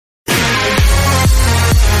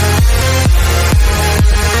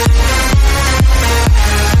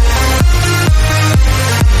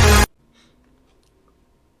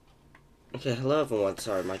Okay, hello everyone.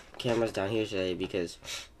 Sorry, my camera's down here today because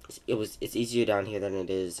it's easier down here than it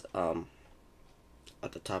is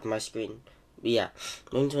at the top of my screen. But yeah,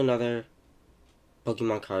 moving to another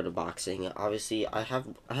Pokemon card unboxing. Obviously, I have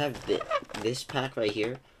this pack right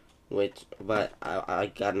here, but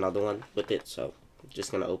I got another one with it, so I'm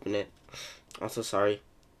just gonna open it. Also, sorry,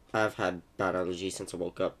 I've had bad allergies since I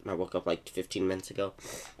woke up. I woke up like 15 minutes ago.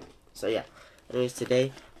 So yeah. Anyways,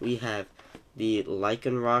 today we have the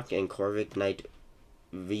Lycanroc and Corviknight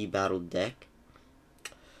V-Battle deck.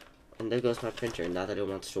 And there goes my printer, now that it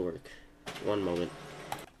wants to work. One moment.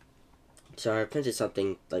 So I printed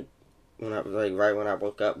something like right when I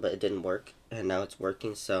woke up, but it didn't work, and now it's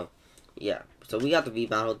working. So yeah. So we got the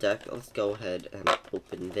V-Battle deck. Let's go ahead and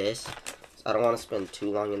open this. So I don't want to spend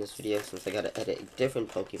too long in this video since I gotta edit a different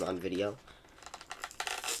Pokemon video.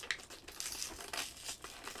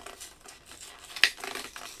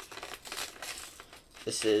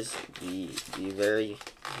 This is the very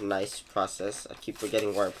nice process. I keep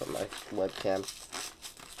forgetting where I put my webcam.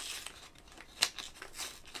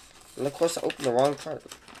 And of course I opened the wrong card.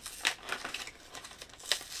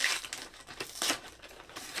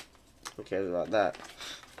 Who cares about that?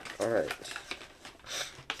 Alright.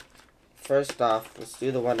 First off, let's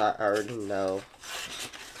do the one I already know.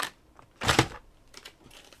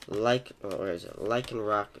 Where is it?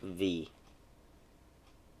 Lycanroc V.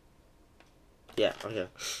 Yeah, okay.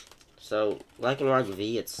 So, Lycanroc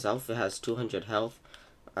V itself, it has 200 health.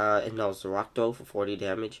 It knows Rock Throw for 40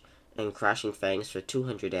 damage, and Crashing Fangs for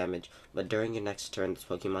 200 damage. But during your next turn, this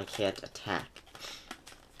Pokemon can't attack.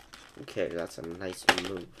 Okay, that's a nice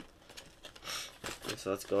move.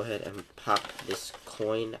 So let's go ahead and pop this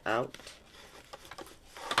coin out.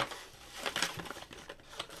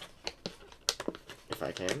 If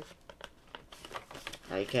I can.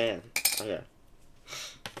 I can. Okay.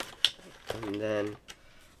 And then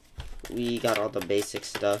we got all the basic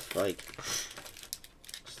stuff like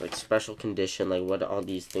special condition, like what all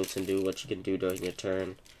these things can do, what you can do during your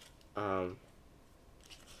turn. What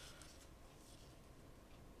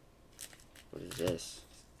is this?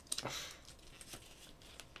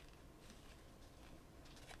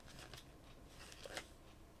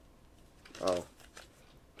 Oh,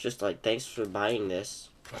 just like thanks for buying this.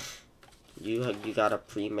 You got a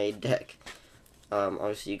pre-made deck.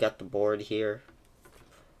 Obviously you got the board here.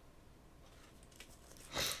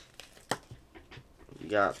 You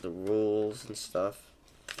got the rules and stuff.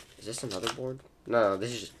 Is this another board? No,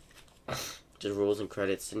 this is just rules and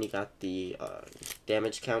credits. Then you got the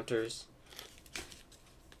damage counters.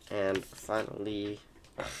 And finally,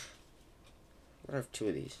 I have two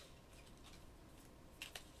of these.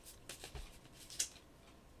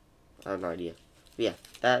 I have no idea. But yeah,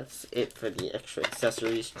 that's it for the extra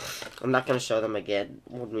accessories. I'm not going to show them again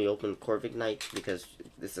when we open Corviknight because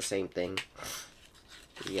it's the same thing.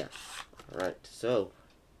 Yeah. Alright, so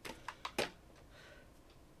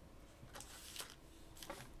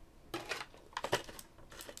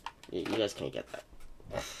you guys can't get that.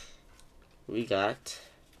 We got,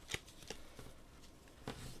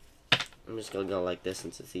 I'm just gonna go like this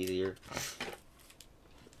since it's easier.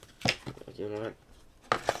 You know what?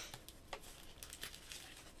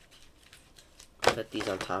 Put these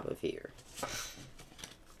on top of here.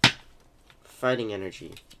 Fighting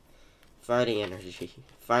energy. Fighting energy.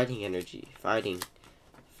 Fighting energy. Fighting.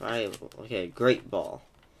 Okay, Great Ball.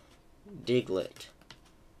 Diglett.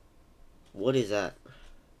 What is that?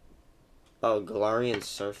 Oh, Galarian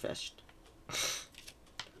Surfetch'd.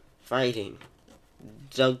 Fighting.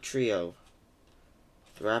 Dugtrio.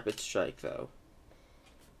 Rapid Strike, though.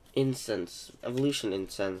 Incense. Evolution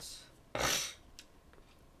Incense.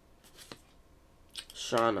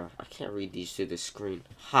 Shauna. I can't read these through the screen.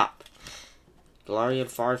 Hop. Galarian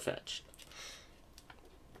Farfetch'd.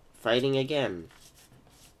 Fighting again.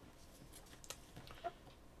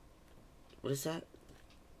 What is that?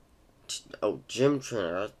 Oh, Gym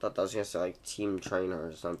Trainer. I thought that was gonna say like Team Trainer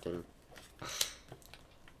or something.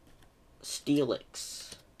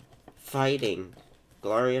 Steelix. Fighting.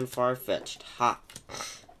 Galarian Farfetch'd. Hop.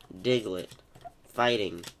 Diglett.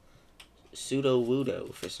 Fighting.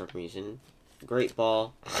 Sudowoodo for some reason. Great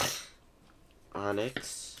Ball.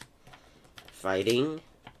 Onyx. Fighting.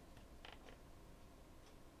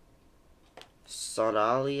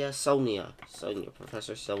 Sonia.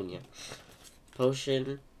 Professor Sonia.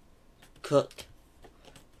 Potion. Cook.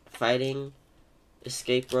 Fighting.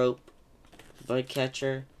 Escape Rope. Bug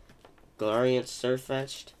Catcher. Galarian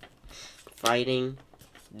Surfetch'd. Fighting.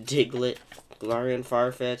 Diglett. Galarian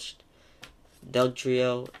Farfetch'd.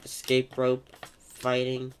 Dugtrio. Escape Rope.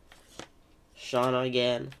 Fighting. Shauna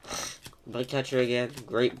again. Bug Catcher again.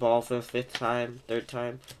 Great Ball for the third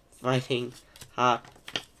time. Fighting, Hop,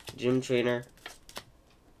 Gym Trainer,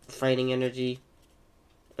 Fighting Energy,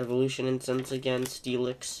 Evolution Incense again,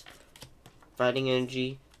 Steelix, Fighting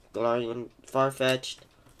Energy, Galarian, Farfetch'd,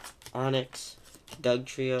 Onyx,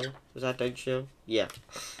 Dugtrio. Was that Dugtrio? Yeah.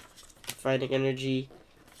 Fighting Energy,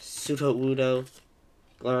 Sudowoodo,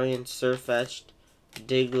 Galarian, Surfetch'd,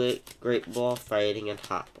 Diglett, Great Ball, Fighting, and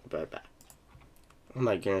Hop. I'll be right back. Oh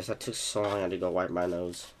my goodness, that took so long. I had to go wipe my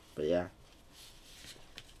nose. But yeah.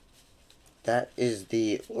 That is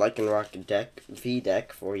the Lycanroc deck, V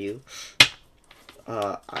deck for you.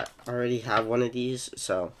 I already have one of these,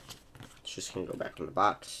 so it's just gonna go back in the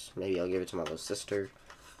box. Maybe I'll give it to my little sister.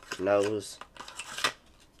 Who knows?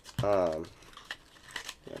 Yeah,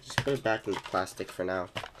 just put it back in the plastic for now.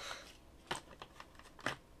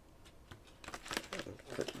 And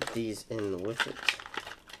put these in with it.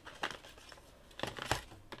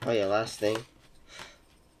 Oh yeah, last thing.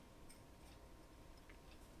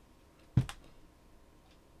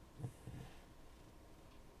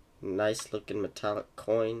 Nice looking metallic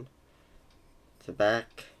coin. The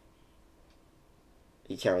back.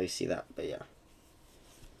 You can't really see that, but yeah.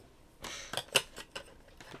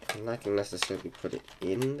 I'm not gonna necessarily put it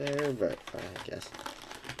in there, but I guess.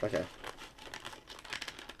 Okay.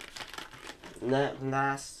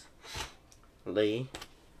 Lastly,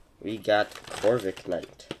 we got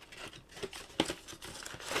Corviknight.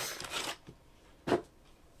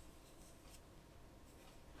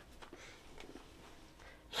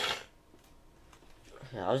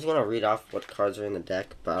 Yeah, I was gonna read off what cards are in the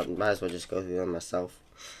deck, but I might as well just go through them myself.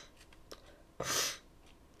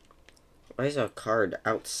 Why is a card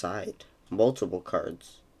outside? Multiple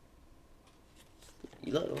cards.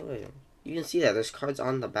 You look, you can see that there's cards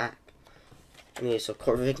on the back. Anyway, so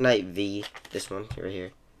Corviknight V, this one right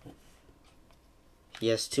here. He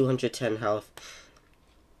has 210 health.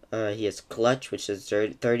 He has Clutch, which does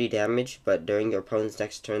 30 damage, but during your opponent's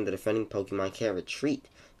next turn, the defending Pokemon can't retreat.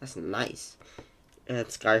 That's nice. And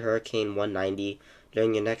Sky Hurricane 190.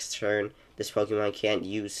 During your next turn, this Pokemon can't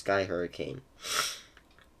use Sky Hurricane.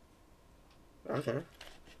 Okay,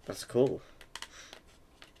 that's cool.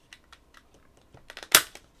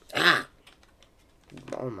 Ah!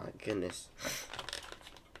 Oh my goodness.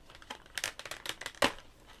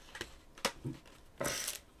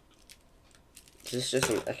 Is this just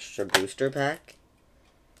an extra booster pack?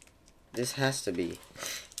 This has to be.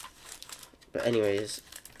 But anyways,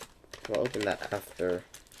 we'll open that after.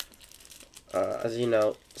 As you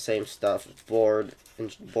know, same stuff. Board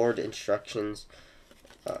instructions,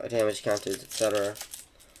 damage counters, etc.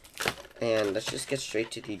 And let's just get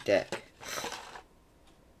straight to the deck.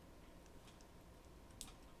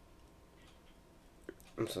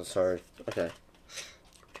 I'm so sorry. Okay.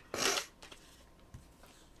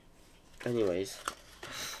 Anyways,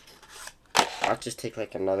 I'll just take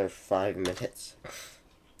like another 5 minutes.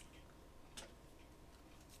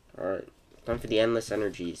 Alright, time for the Endless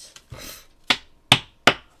Energies.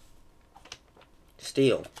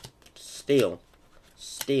 Steel. Steel.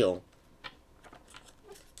 Steel.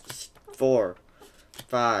 4.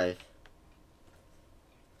 5.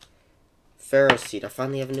 Ferroseed. I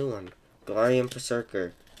finally have a new one. Galarian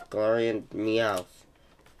Berserker. Galarian Meowth.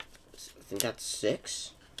 I think that's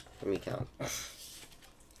 6? Let me count.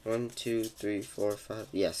 1, 2, 3, 4, 5.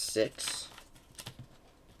 Yes, 6.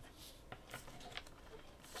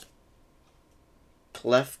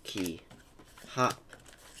 Klefki. Hop.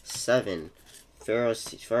 7.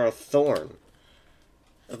 Ferrothorn.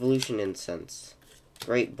 Evolution Incense.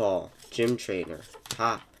 Great Ball. Gym Trainer.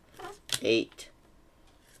 Hop. 8.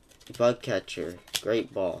 Bugcatcher.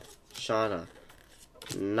 Great Ball. Shauna.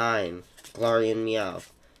 9. Galarian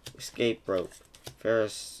Meowth. Escape Rope.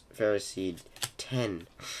 Ferroseed. 10.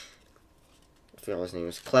 I forgot what his name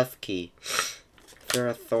was. Klefki.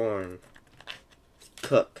 Ferrothorn.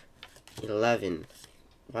 Cook. 11.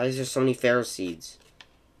 Why is there so many Ferroseeds?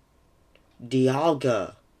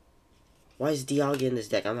 Dialga. Why is Dialga in this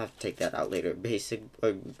deck? I'm gonna have to take that out later. Basic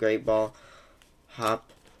Great Ball. Hop.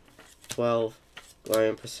 12.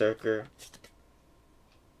 Galarian Berserker.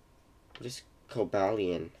 What is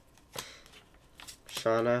Cobalion?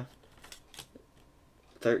 Shauna.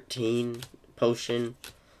 13. Potion.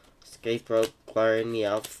 Escape Rope. Galarian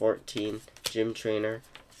Meowth. 14. Gym Trainer.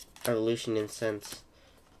 Evolution Incense.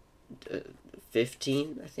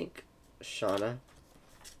 15, I think. Shauna.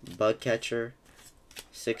 Bugcatcher.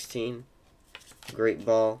 16. Great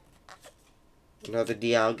Ball. Another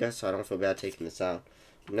Dialga, so I don't feel bad taking this out.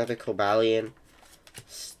 Another Cobalion.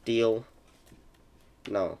 Steel.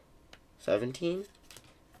 No. 17?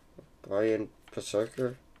 Galarian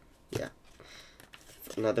Berserker. Yeah.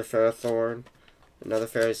 Another Ferrothorn. Another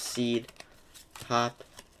Ferroseed. Hop.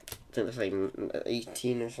 I think it's like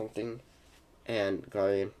 18 or something. And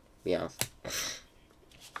Guardian, Meowth.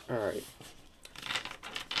 Alright.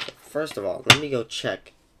 First of all, let me go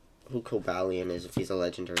check who Cobalion is, if he's a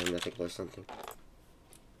legendary mythical or something.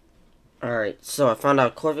 Alright, so I found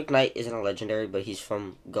out Corvic Knight isn't a legendary, but he's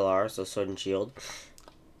from Galar, so Sword and Shield.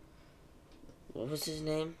 What was his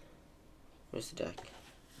name? Where's the deck?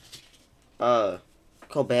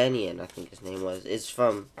 Cobanion, I think his name was.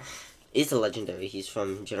 He's a legendary. He's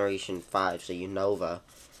from Generation 5, so Unova.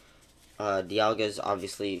 Dialga's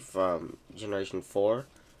obviously from Generation 4.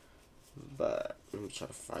 But, let me try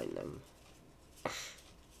to find them.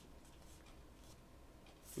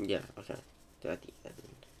 Yeah, okay. They're at the end.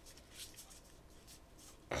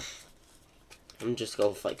 I'm just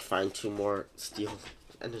gonna, like, find 2 more Steel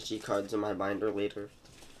Energy cards in my binder later.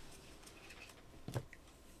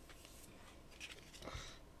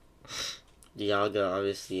 Dialga,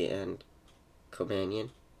 obviously, and Cobanion.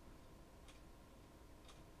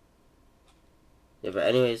 Yeah, but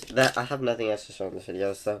anyways, I have nothing else to show in this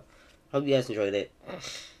video, so hope you guys enjoyed it.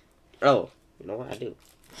 Oh, you know what I do?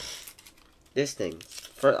 This thing.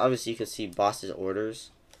 First, obviously, you can see Boss's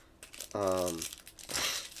orders. Go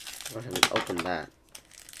ahead and open that.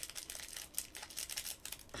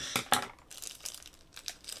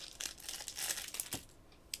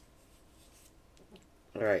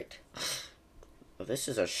 Alright. Well, this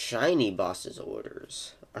is a shiny Boss's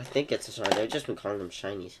orders. I think it's a shiny. I've just been calling them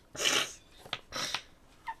shinies.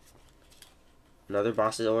 Another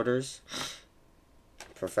Boss's orders.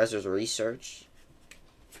 Professor's research.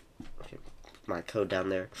 Okay, my code down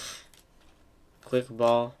there. Quick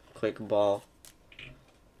ball.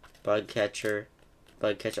 Bug catcher.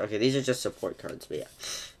 Okay, these are just support cards, but yeah,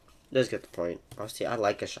 let's get the point. Obviously, I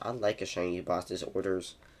like a shiny Boss's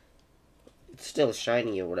orders. It's still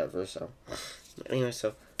shiny or whatever. So, anyway,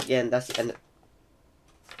 so again, that's the end.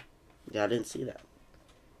 Yeah, I didn't see that.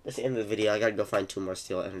 That's the end of the video. I gotta go find 2 more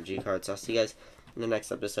Steel Energy cards. I'll see you guys in the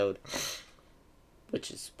next episode,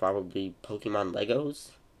 which is probably Pokemon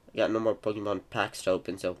Legos. I got no more Pokemon packs to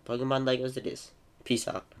open, so Pokemon Legos it is. Peace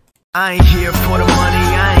out. I ain't here for the money,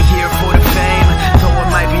 I ain't here